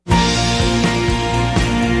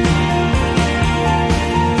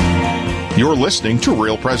You're listening to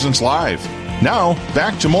Real Presence Live. Now,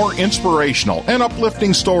 back to more inspirational and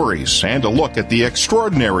uplifting stories and a look at the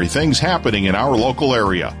extraordinary things happening in our local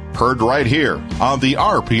area. Heard right here on the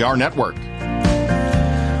RPR Network.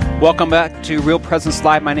 Welcome back to Real Presence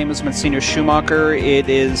Live. My name is Monsignor Schumacher. It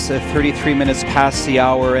is 33 minutes past the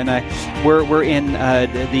hour, and we're in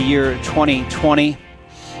the year 2020.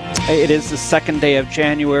 It is the second day of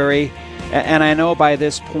January, and I know by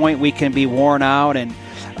this point we can be worn out and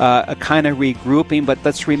a kind of regrouping, but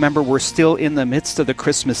let's remember we're still in the midst of the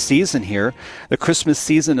Christmas season here. The Christmas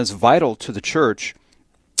season is vital to the church.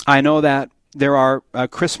 I know that there are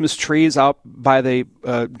Christmas trees out by the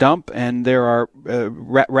dump, and there are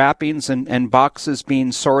wrappings and boxes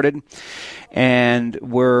being sorted, and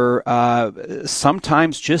we're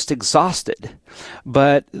sometimes just exhausted.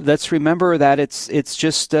 But let's remember that it's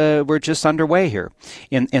just we're just underway here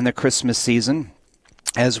in the Christmas season.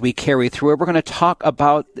 As we carry through it, we're going to talk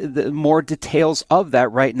about the more details of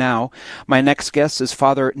that right now. My next guest is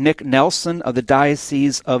Father Nick Nelson of the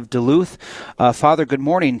Diocese of Duluth. Father, good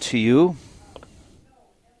morning to you.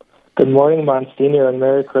 Good morning, Monsignor, and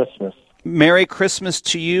Merry Christmas. Merry Christmas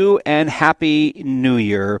to you and Happy New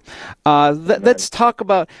Year. Let's talk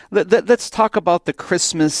about the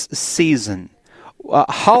Christmas season.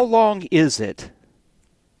 How long is it?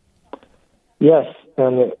 Yes,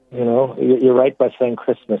 and you're right by saying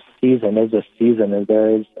Christmas season is a season, and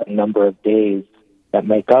there is a number of days that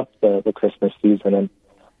make up the Christmas season.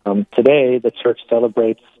 And today, the Church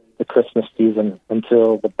celebrates the Christmas season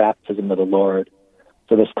until the baptism of the Lord.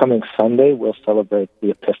 So this coming Sunday, we'll celebrate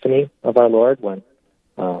the Epiphany of our Lord, when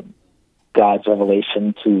God's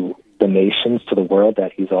revelation to the nations, to the world,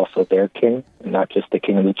 that He's also their King, and not just the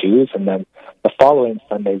King of the Jews. And then the following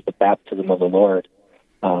Sunday is the baptism of the Lord,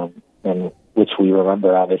 and which we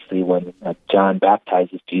remember, obviously, when John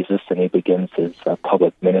baptizes Jesus and he begins his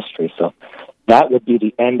public ministry. So that would be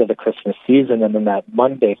the end of the Christmas season, and then that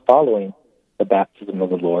Monday following the baptism of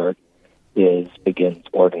the Lord begins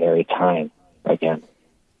ordinary time again.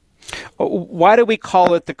 Why do we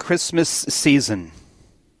call it the Christmas season?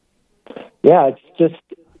 Yeah, it's just,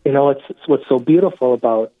 it's what's so beautiful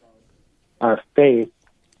about our faith,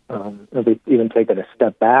 if we even take it a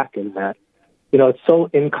step back, is that, it's so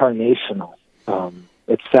incarnational.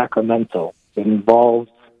 It's sacramental. It involves,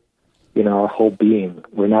 our whole being.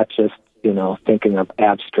 We're not just, thinking of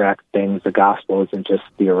abstract things. The gospel isn't just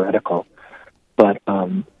theoretical. But,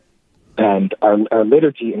 and our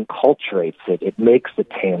liturgy enculturates it. It makes it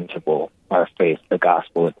tangible, our faith, the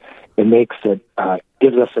gospel. It makes it,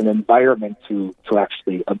 gives us an environment to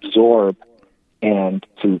actually absorb and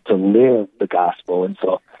to live the gospel. And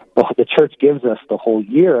so the Church gives us the whole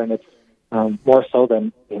year, and it's more so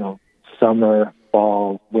than, summer,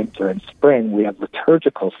 fall, winter, and spring. We have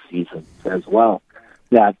liturgical seasons as well,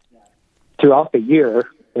 that throughout the year,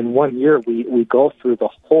 in 1 year, we go through the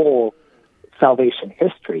whole salvation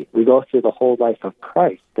history. We go through the whole life of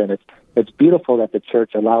Christ, and it's beautiful that the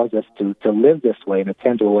Church allows us to live this way in a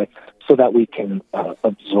tangible way, so that we can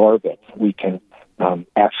absorb it. We can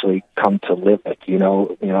actually come to live it.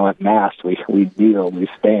 At Mass we kneel, we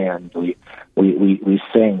stand, we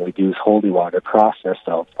sing, we use holy water, cross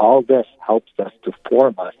ourselves. All this helps us to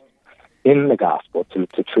form us in the gospel, to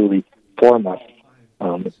truly form us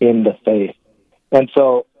in the faith. And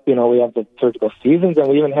so, we have the liturgical seasons, and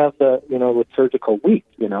we even have the, liturgical week.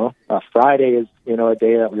 Friday is, a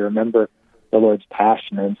day that we remember the Lord's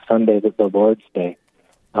Passion, and Sunday is the Lord's Day.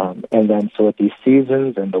 And then, so with these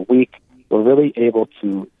seasons and the week, we're really able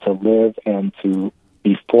to live and to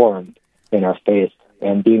be formed in our faith.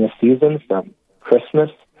 And being a season from Christmas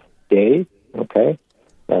Day,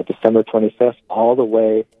 December 25th, all the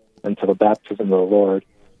way until the baptism of the Lord,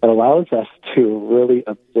 it allows us to really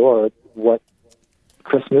absorb what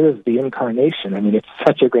Christmas is, the incarnation. I mean, it's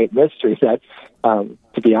such a great mystery that,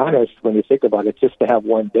 to be honest, when you think about it, just to have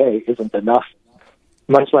one day isn't enough.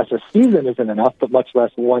 Much less a season isn't enough, but much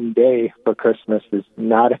less one day for Christmas is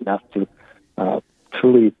not enough to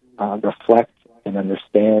truly reflect and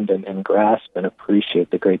understand and grasp and appreciate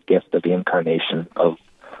the great gift of the incarnation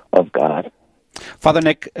of God. Father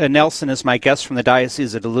Nick Nelson is my guest from the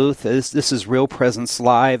Diocese of Duluth. This is Real Presence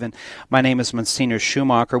Live, and my name is Monsignor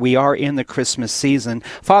Schumacher. We are in the Christmas season.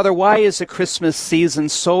 Father, why is the Christmas season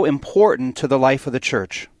so important to the life of the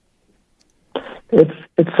Church?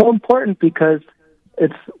 It's so important because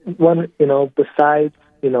it's one, besides,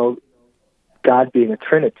 God being a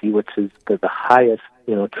Trinity, which is the highest,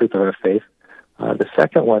 truth of our faith. The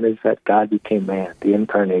second one is that God became man, the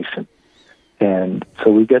incarnation. And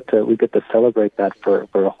so we get to celebrate that for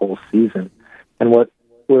a whole season. And what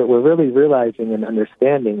we're really realizing and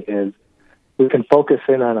understanding is we can focus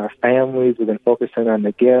in on our families, we can focus in on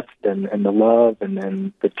the gift and the love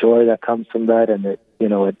and the joy that comes from that, and it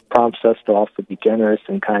prompts us to also be generous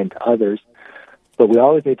and kind to others. But we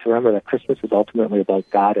always need to remember that Christmas is ultimately about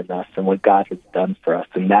God and us and what God has done for us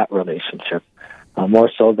in that relationship,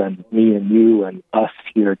 more so than me and you and us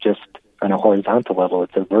here just on a horizontal level.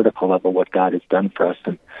 It's a vertical level, what God has done for us.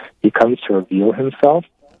 And he comes to reveal himself,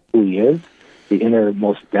 who he is, the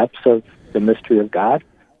innermost depths of the mystery of God,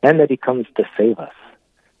 and that he comes to save us.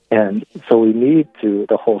 And so we need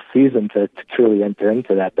the whole season to truly enter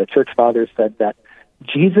into that. The church fathers said that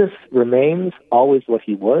Jesus remains always what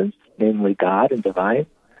he was, namely God and divine,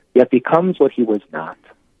 yet becomes what he was not,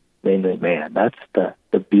 namely man. That's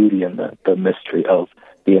the beauty and the mystery of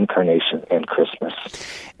the incarnation and Christmas.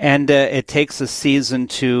 And it takes a season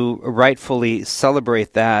to rightfully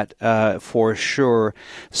celebrate that, for sure.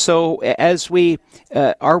 So as we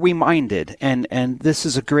are reminded, and this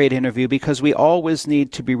is a great interview because we always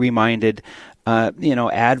need to be reminded,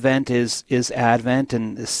 Advent is Advent,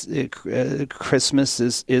 and Christmas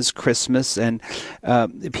is Christmas, and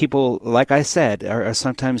people, like I said, are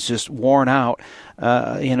sometimes just worn out.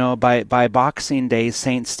 By Boxing Day,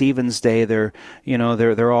 St. Stephen's Day, they're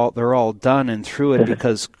all done and through it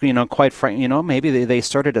because quite frankly, maybe they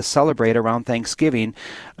started to celebrate around Thanksgiving.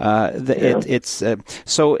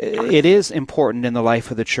 So it is important in the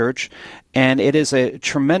life of the church, and it is a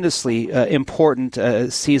tremendously important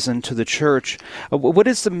season to the church. What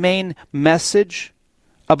is the main message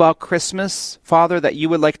about Christmas, Father, that you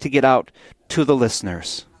would like to get out to the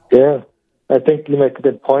listeners? Yeah, I think you make a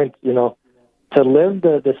good point. To live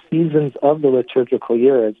the seasons of the liturgical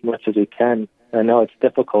year as much as we can. I know it's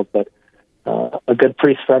difficult, but a good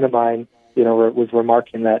priest friend of mine, was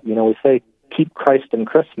remarking that, we say, keep Christ in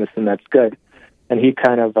Christmas, and that's good. And he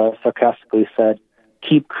kind of sarcastically said,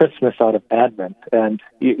 keep Christmas out of Advent. And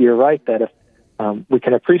you're right that if we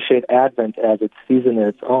can appreciate Advent as its season in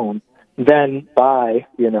its own, then by,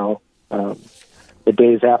 the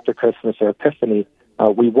days after Christmas or Epiphany,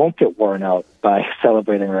 we won't get worn out by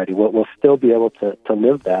celebrating already. We'll still be able to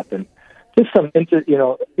live that. And just some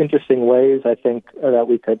interesting ways, I think, that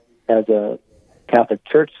we could, as a Catholic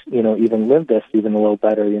Church, even live this even a little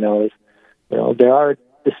better, is, there are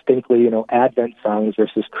distinctly, Advent songs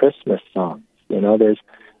versus Christmas songs. There's,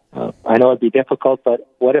 I know it'd be difficult, but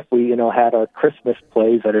what if we, had our Christmas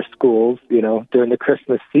plays at our schools, during the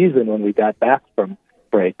Christmas season when we got back from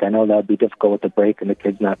break? I know that would be difficult with the break and the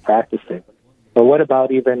kids not practicing. But what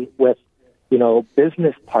about even with,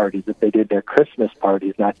 business parties, if they did their Christmas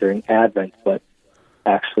parties, not during Advent, but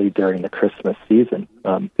actually during the Christmas season?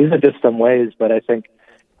 These are just some ways, but I think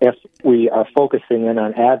if we are focusing in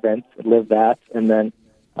on Advent, live that, and then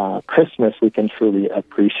Christmas we can truly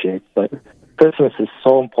appreciate. But Christmas is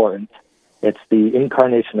so important. It's the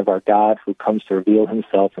incarnation of our God who comes to reveal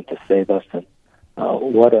himself and to save us. And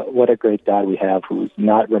what a great God we have, who's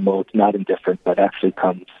not remote, not indifferent, but actually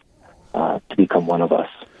comes to become one of us.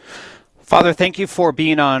 Father, thank you for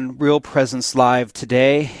being on Real Presence Live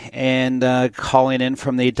today and calling in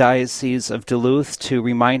from the Diocese of Duluth to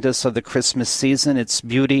remind us of the Christmas season, its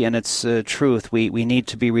beauty and its truth. We need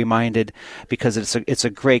to be reminded because it's a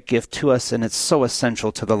great gift to us, and it's so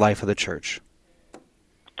essential to the life of the Church.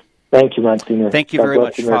 Thank you, Monsignor. Thank you very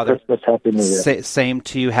much, Father. Christmas, Happy New Year. Same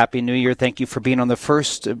to you. Happy New Year. Thank you for being on the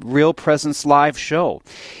first Real Presence Live show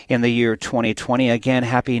in the year 2020. Again,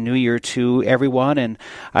 Happy New Year to everyone, and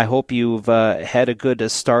I hope you've had a good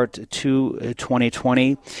start to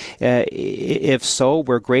 2020. If so,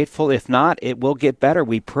 we're grateful. If not, it will get better,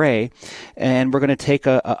 we pray. And we're going to take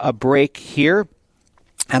a break here.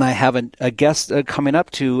 And I have a guest coming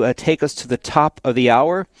up to take us to the top of the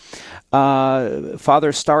hour,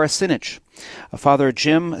 Father Starasinich. Father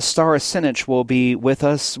Jim Starasinich will be with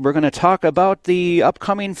us. We're going to talk about the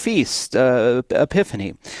upcoming feast,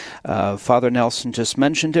 Epiphany. Father Nelson just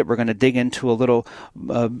mentioned it. We're going to dig into a little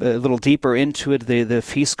deeper into it. The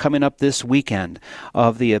feast coming up this weekend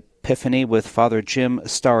of the Epiphany with Father Jim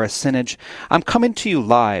Starasinich. I'm coming to you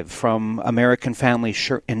live from American Family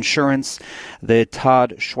Insurance, the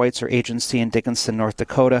Todd Schweitzer Agency in Dickinson, North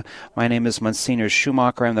Dakota. My name is Monsignor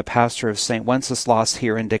Schumacher. I'm the pastor of St. Wenceslas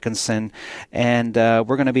here in Dickinson. And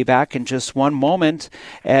we're going to be back in just one moment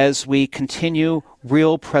as we continue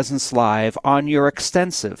Real Presence Live on your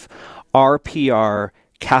extensive RPR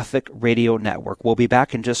Catholic Radio Network. We'll be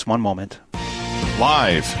back in just one moment.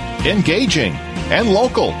 Live, engaging, and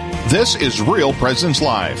local. This is Real Presence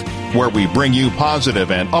Live, where we bring you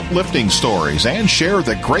positive and uplifting stories and share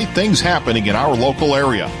the great things happening in our local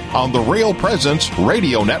area on the Real Presence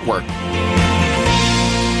Radio Network.